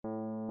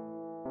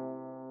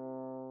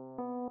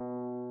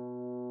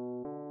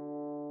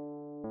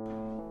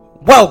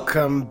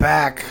Welcome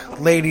back,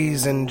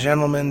 ladies and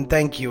gentlemen.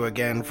 Thank you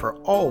again for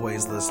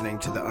always listening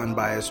to The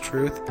Unbiased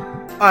Truth.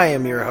 I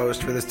am your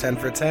host for this 10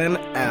 for 10,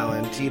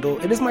 Alan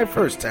Teetle. It is my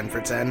first 10 for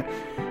 10,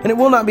 and it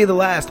will not be the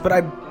last, but I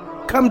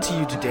come to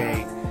you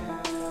today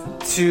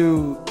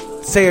to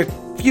say a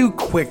few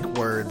quick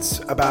words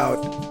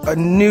about a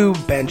new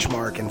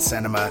benchmark in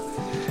cinema.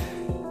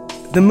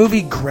 The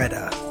movie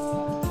Greta.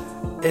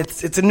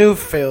 It's a new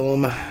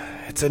film.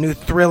 It's a new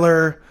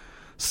thriller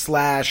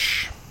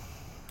slash...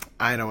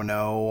 I don't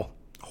know,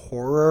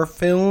 horror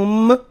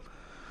film?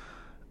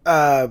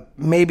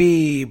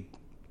 Maybe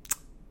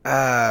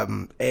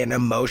an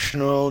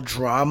emotional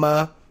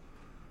drama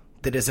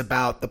that is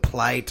about the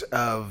plight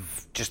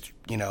of just,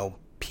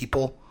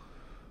 people,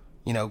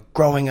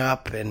 growing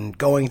up and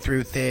going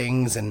through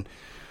things and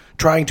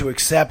trying to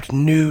accept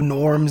new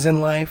norms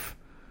in life.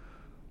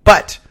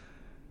 But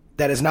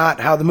that is not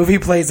how the movie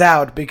plays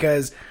out,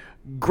 because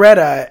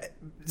Greta...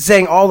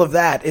 saying all of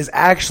that is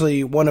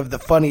actually one of the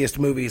funniest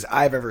movies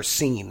I've ever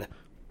seen.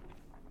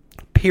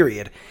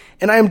 Period.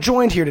 And I am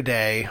joined here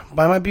today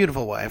by my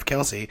beautiful wife,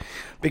 Kelsey,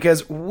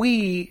 because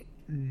we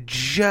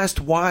just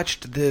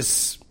watched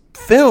this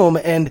film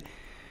and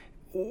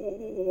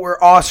we're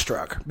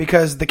awestruck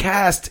because the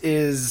cast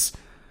is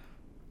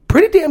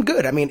pretty damn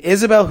good. I mean,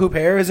 Isabelle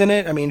Huppert is in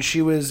it. I mean,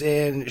 she was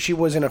in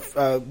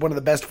one of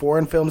the best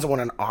foreign films that won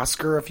an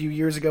Oscar a few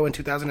years ago in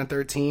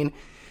 2013.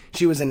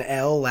 She was in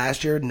Elle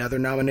last year, another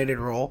nominated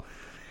role.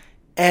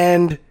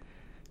 And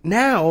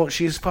now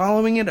she's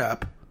following it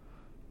up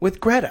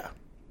with Greta,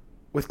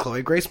 with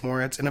Chloe Grace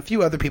Moretz and a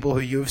few other people who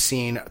you've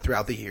seen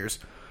throughout the years.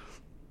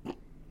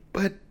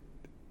 But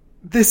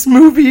this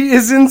movie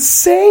is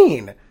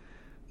insane.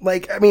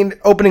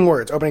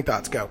 Opening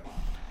thoughts, go.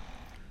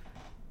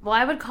 Well,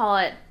 I would call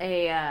it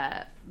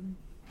a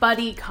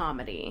buddy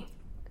comedy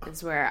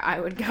is where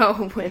I would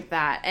go with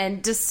that.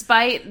 And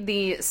despite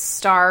the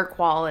star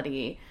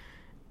quality...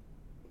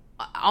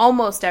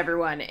 almost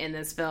everyone in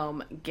this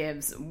film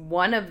gives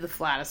one of the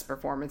flattest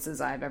performances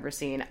I've ever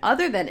seen,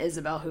 other than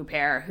Isabelle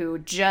Huppert, who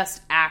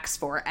just acts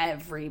for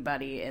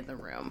everybody in the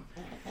room.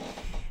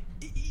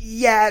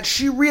 Yeah,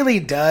 she really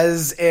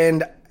does,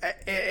 and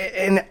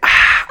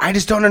I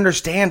just don't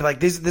understand. Like,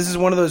 this is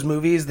one of those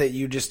movies that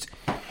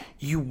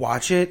you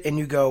watch it and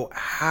you go,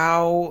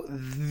 how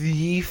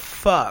the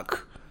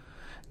fuck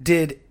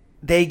did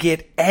they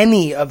get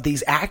any of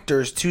these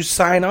actors to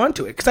sign on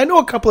to it? Because I know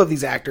a couple of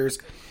these actors...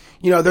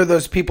 they're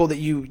those people that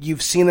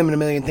you've seen them in a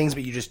million things,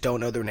 but you just don't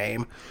know their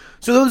name.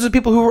 So those are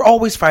people who are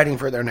always fighting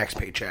for their next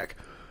paycheck.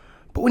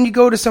 But when you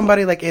go to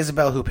somebody like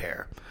Isabelle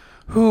Huppert,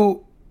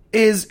 who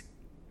is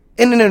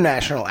an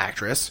international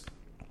actress,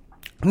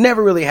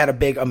 never really had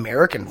a big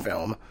American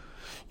film,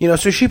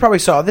 so she probably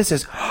saw this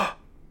as,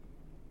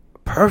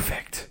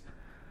 perfect.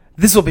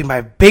 This will be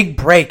my big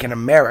break in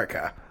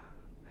America.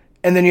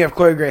 And then you have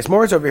Chloe Grace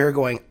Moretz over here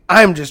going,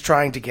 I'm just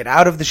trying to get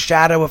out of the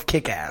shadow of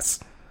Kick-Ass.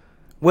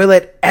 Will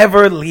it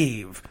ever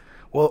leave?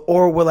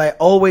 Or will I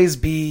always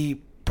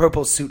be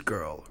Purple Suit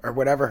Girl, or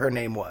whatever her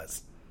name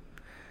was?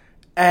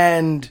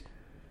 And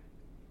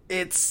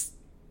it's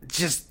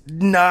just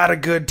not a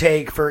good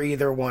take for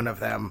either one of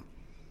them.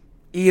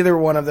 Either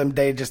one of them,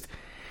 just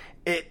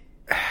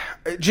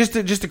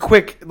a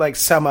quick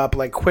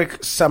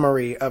quick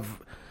summary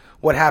of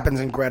what happens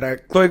in Greta.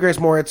 Chloe Grace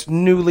Moretz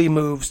newly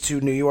moves to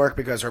New York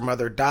because her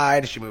mother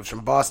died. She moves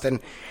from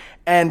Boston,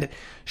 and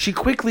she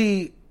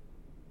quickly...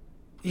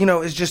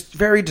 is just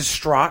very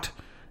distraught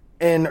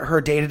in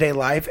her day-to-day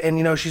life. And,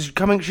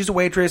 she's a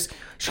waitress.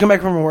 She comes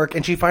back from work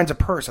and she finds a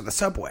purse on the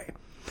subway.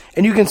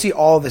 And you can see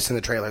all this in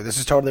the trailer. This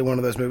is totally one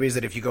of those movies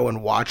that if you go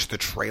and watch the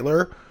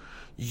trailer,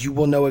 you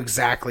will know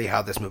exactly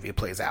how this movie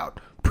plays out.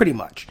 Pretty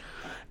much.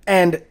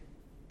 And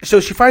so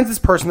she finds this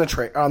purse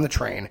on the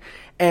train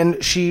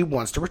and she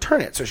wants to return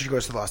it. So she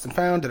goes to the Lost and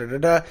Found,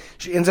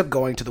 She ends up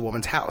going to the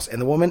woman's house.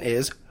 And the woman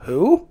is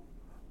who?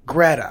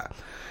 Greta.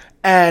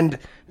 And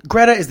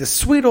Greta is this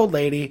sweet old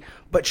lady,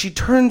 but she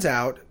turns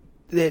out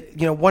that,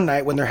 one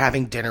night when they're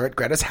having dinner at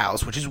Greta's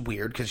house, which is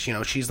weird because,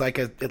 she's like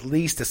at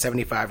least a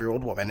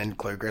 75-year-old woman, and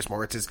Chloe Grace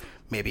Moretz is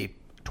maybe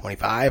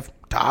 25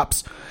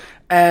 tops.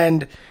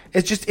 And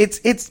it's just,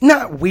 it's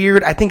not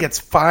weird. I think it's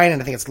fine, and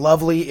I think it's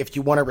lovely if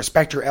you want to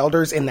respect your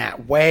elders in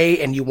that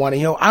way, and you want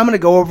to, I'm going to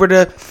go over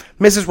to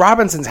Mrs.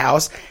 Robinson's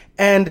house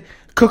and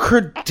cook her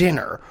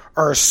dinner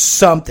or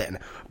something.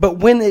 But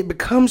when it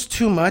becomes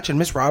too much and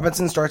Miss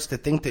Robinson starts to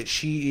think that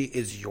she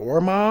is your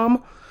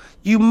mom,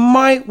 you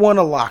might want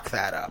to lock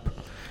that up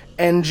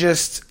and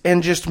just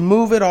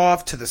move it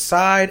off to the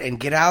side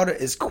and get out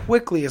as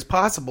quickly as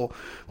possible,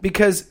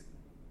 because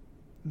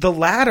the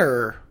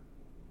latter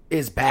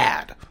is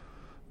bad.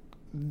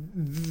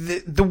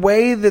 The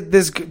way that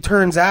this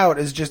turns out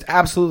is just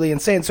absolutely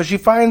insane. So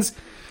she's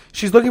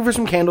looking for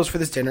some candles for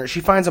this dinner.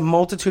 She finds a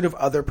multitude of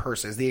other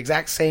purses, the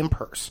exact same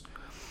purse.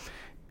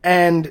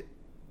 And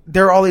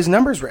there are all these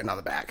numbers written on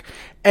the back.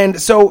 And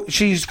so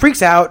she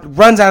freaks out,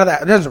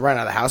 doesn't run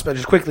out of the house, but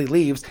just quickly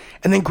leaves.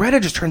 And then Greta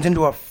just turns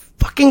into a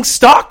fucking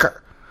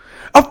stalker.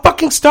 A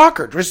fucking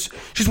stalker.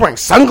 She's wearing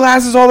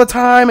sunglasses all the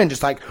time and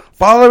just like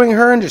following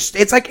her and just,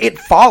 it's like It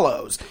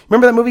Follows.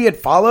 Remember that movie It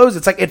Follows?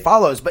 It's like It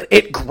Follows, but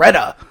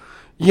Greta.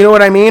 You know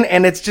what I mean?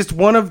 And it's just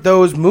one of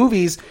those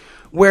movies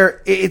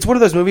where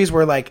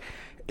like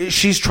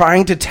she's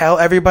trying to tell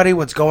everybody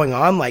what's going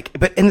on. Like,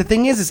 and the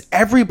thing is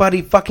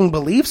everybody fucking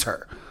believes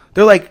her.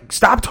 They're like,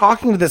 stop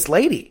talking to this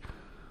lady.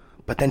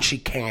 But then she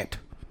can't.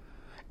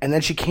 And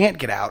then she can't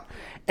get out.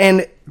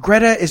 And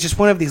Greta is just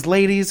one of these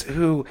ladies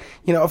who,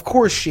 you know, of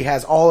course she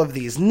has all of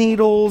these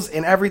needles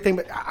and everything,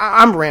 but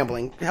I'm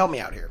rambling. Help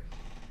me out here.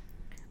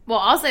 Well,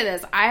 I'll say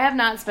this. I have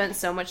not spent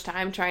so much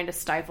time trying to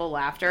stifle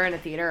laughter in a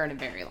theater in a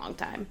very long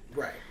time.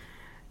 Right.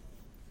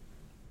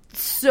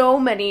 So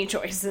many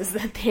choices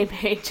that they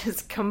made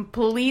just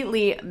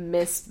completely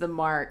missed the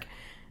mark,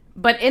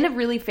 but in a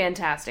really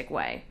fantastic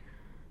way.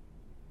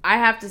 I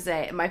have to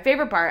say, my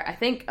favorite part, I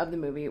think, of the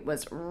movie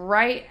was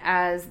right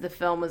as the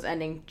film was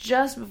ending,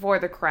 just before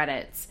the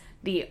credits.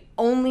 The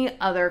only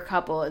other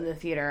couple in the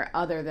theater,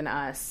 other than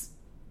us,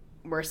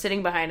 were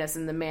sitting behind us,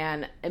 and the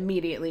man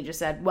immediately just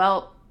said,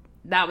 well,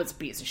 that was a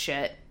piece of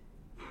shit.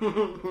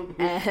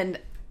 And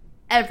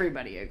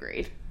everybody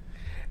agreed.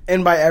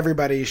 And by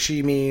everybody,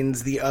 she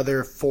means the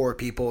other 4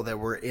 people that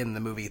were in the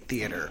movie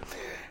theater.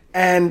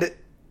 And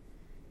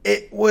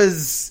it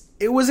was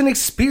an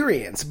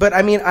experience. But,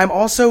 I mean, I'm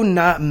also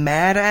not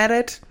mad at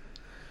it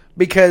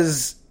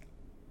because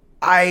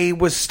I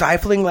was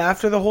stifling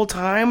laughter the whole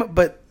time.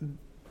 But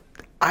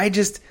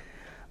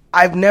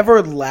I've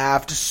never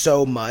laughed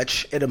so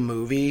much at a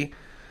movie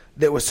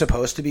that was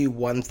supposed to be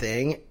one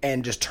thing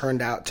and just turned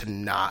out to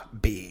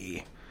not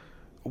be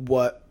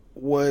what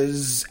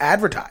was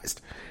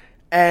advertised.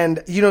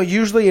 And, you know,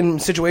 usually in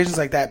situations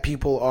like that,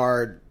 people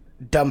are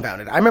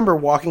dumbfounded. I remember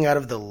walking out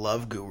of The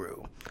Love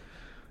Guru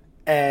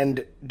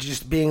and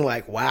just being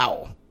like,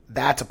 wow,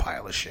 that's a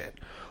pile of shit.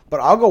 But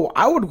I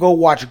would go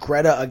watch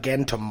Greta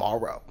again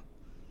tomorrow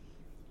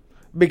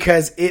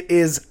because it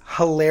is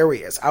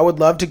hilarious. I would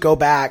love to go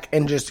back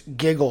and just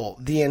giggle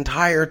the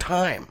entire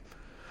time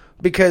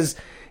because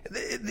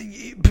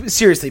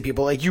seriously,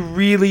 people, like, you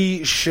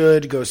really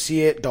should go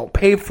see it. Don't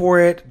pay for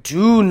it.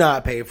 Do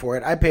not pay for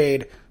it. I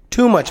paid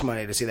too much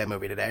money to see that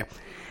movie today.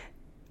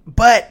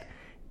 But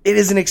it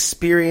is an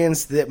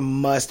experience that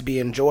must be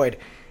enjoyed.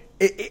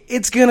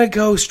 It's going to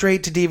go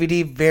straight to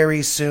DVD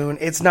very soon.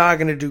 It's not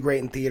going to do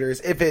great in theaters.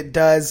 If it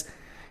does,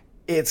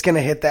 it's going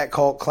to hit that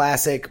cult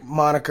classic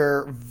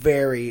moniker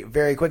very,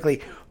 very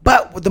quickly.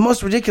 But the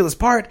most ridiculous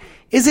part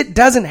is it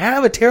doesn't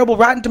have a terrible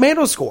Rotten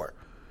Tomatoes score.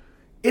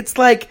 It's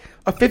like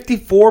a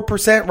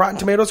 54% Rotten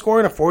Tomatoes score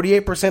and a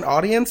 48%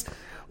 audience.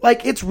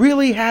 Like, it's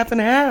really half and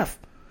half.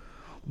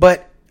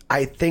 But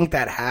I think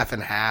that half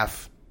and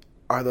half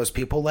are those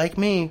people like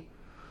me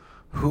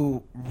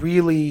who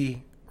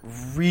really,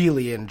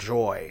 really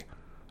enjoy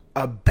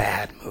a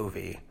bad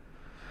movie.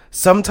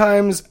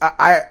 Sometimes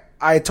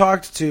I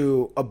talked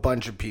to a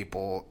bunch of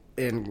people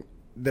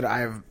that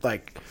I've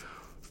like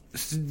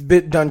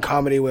done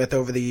comedy with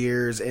over the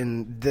years,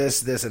 and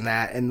this and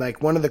that, and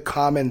like one of the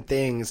common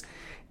things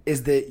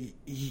is that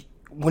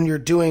when you're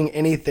doing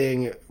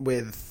anything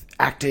with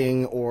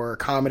acting or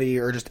comedy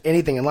or just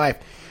anything in life,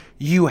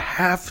 you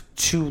have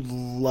to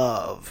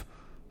love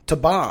to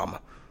bomb.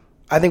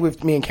 I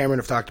think me and Cameron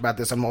have talked about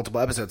this on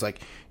multiple episodes. Like,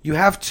 you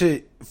have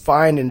to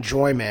find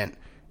enjoyment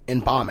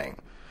in bombing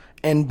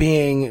and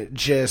being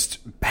just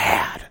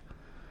bad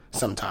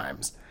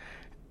sometimes.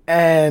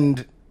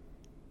 And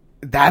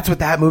that's what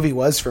that movie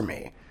was for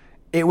me.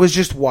 It was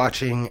just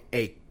watching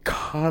a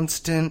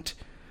constant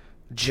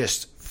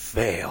just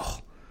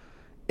fail.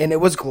 And it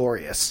was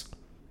glorious.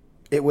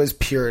 It was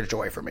pure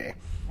joy for me.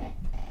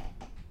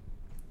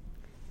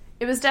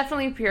 It was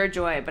definitely pure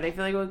joy, but I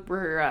feel like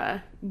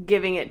we're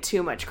giving it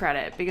too much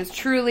credit because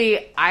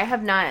truly, I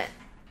have not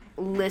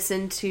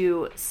listened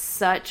to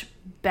such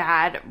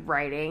bad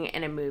writing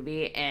in a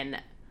movie in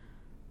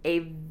a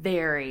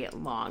very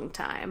long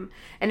time.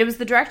 And it was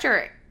the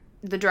director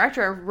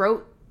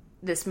wrote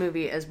this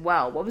movie as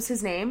well. What was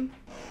his name?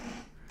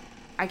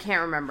 I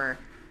can't remember.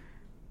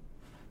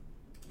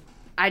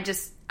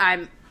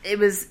 It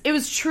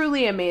was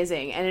truly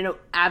amazing and in an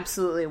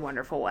absolutely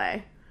wonderful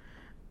way.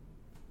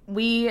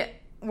 We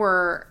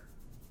were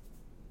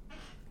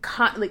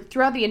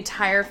throughout the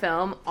entire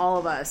film, all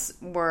of us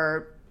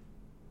were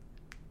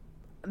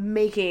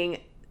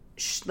making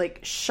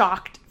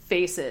shocked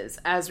faces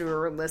as we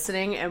were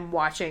listening and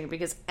watching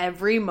because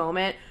every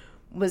moment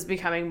was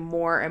becoming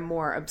more and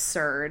more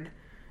absurd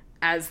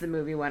as the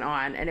movie went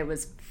on, and it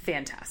was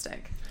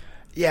fantastic.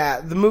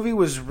 Yeah, the movie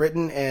was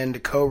written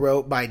and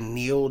co-wrote by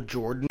Neil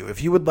Jordan.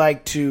 If you would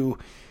like to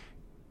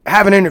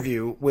have an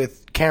interview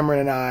with Cameron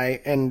and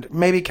I, and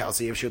maybe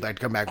Kelsey, if she would like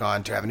to come back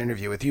on to have an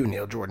interview with you,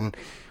 Neil Jordan,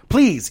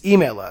 please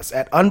email us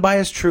at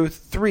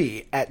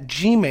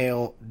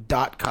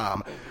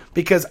unbiasedtruth3@gmail.com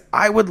because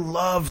I would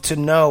love to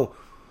know,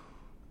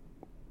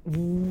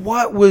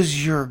 what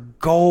was your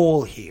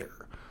goal here?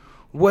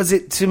 Was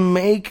it to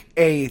make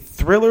a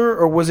thriller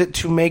or was it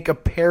to make a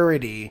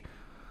parody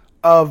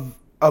of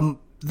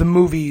the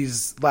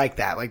movies like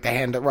that, like The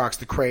Hand That Rocks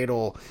the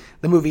Cradle,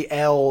 the movie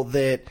Elle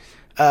that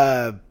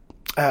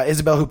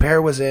Isabelle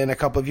Huppert was in a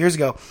couple of years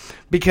ago.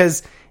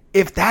 Because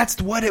if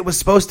that's what it was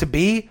supposed to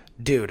be,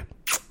 dude,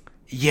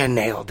 you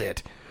nailed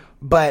it.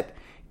 But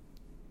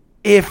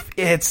if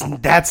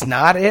that's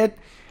not it,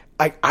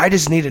 I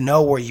just need to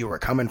know where you were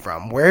coming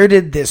from. Where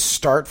did this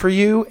start for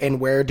you, and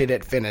where did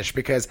it finish?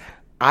 Because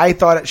I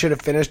thought it should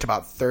have finished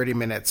about 30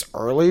 minutes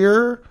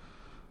earlier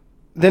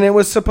than it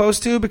was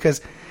supposed to.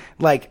 Because,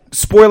 like,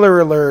 spoiler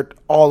alert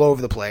all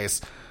over the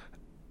place.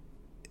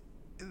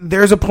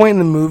 There's a point in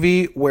the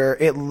movie where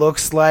it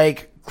looks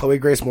like Chloe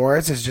Grace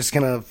Moretz is just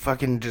gonna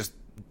fucking just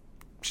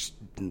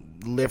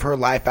live her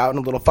life out in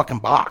a little fucking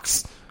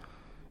box.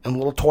 In a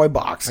little toy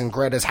box in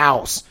Greta's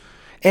house.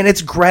 And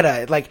it's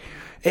Greta. Like,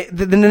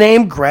 the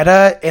name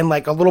Greta and,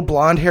 like, a little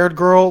blonde-haired,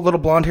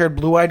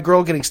 blue-eyed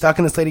girl getting stuck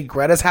in this lady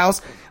Greta's house.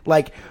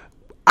 Like,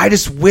 I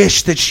just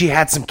wish that she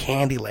had some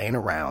candy laying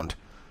around.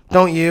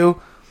 Don't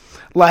you?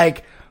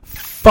 Like,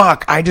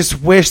 fuck. I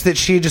just wish that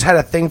she just had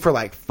a thing for,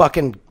 like,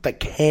 fucking, like,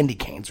 candy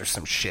canes or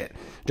some shit.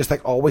 Just,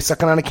 like, always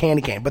sucking on a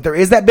candy cane. But there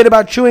is that bit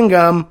about chewing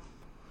gum.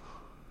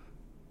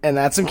 And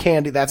that's some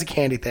candy. That's a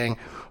candy thing.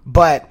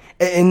 But,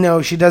 and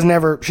no, she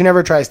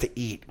never tries to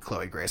eat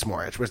Chloe Grace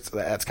Moretz, which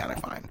that's kind of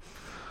fine.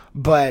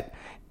 But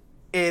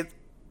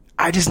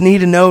I just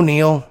need to know,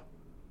 Neil.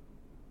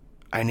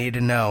 I need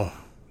to know.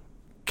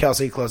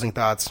 Kelsey, closing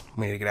thoughts.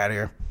 We need to get out of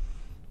here.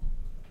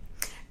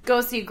 Go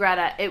see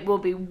Greta. It will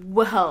be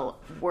well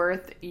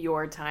worth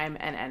your time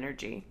and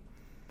energy.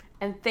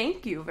 And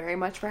thank you very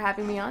much for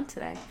having me on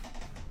today.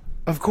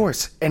 Of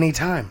course,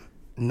 anytime.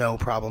 No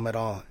problem at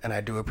all. And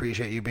I do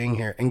appreciate you being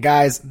here. And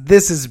guys,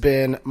 this has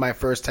been my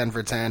first 10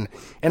 for 10.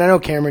 And I know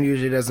Cameron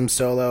usually does them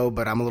solo,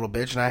 but I'm a little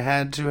bitch and I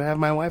had to have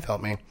my wife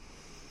help me.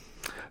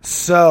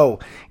 So,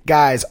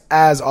 guys,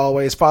 as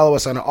always, follow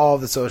us on all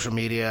of the social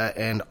media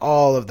and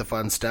all of the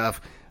fun stuff.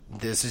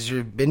 This has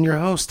been your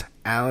host,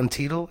 Alan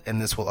Teetle,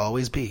 and this will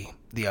always be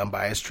the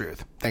unbiased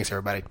truth. Thanks,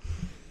 everybody.